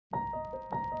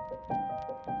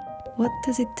What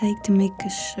does it take to make a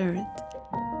shirt?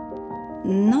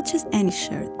 Not just any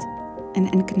shirt, an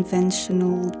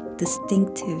unconventional,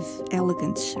 distinctive,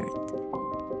 elegant shirt.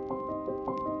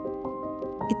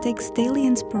 It takes daily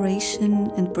inspiration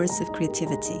and bursts of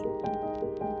creativity.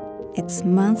 It's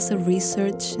months of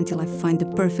research until I find the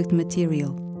perfect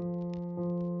material.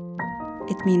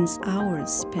 It means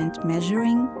hours spent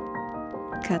measuring,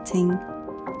 cutting,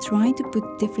 trying to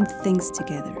put different things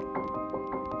together.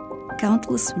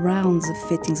 Countless rounds of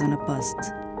fittings on a bust.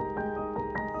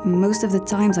 Most of the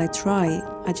times I try,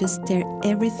 I just tear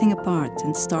everything apart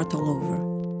and start all over.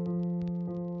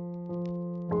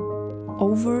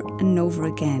 Over and over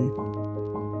again,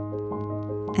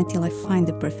 until I find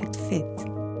the perfect fit.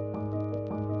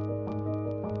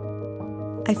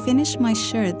 I finish my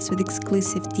shirts with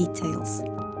exclusive details.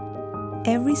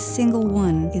 Every single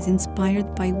one is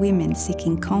inspired by women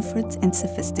seeking comfort and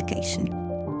sophistication.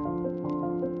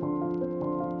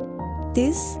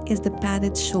 This is the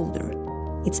padded shoulder.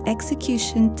 Its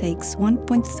execution takes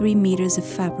 1.3 meters of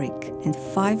fabric and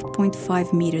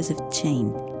 5.5 meters of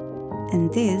chain.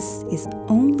 And this is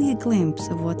only a glimpse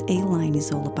of what A-Line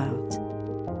is all about.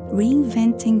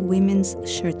 Reinventing women's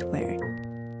shirtwear,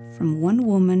 from one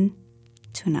woman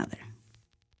to another.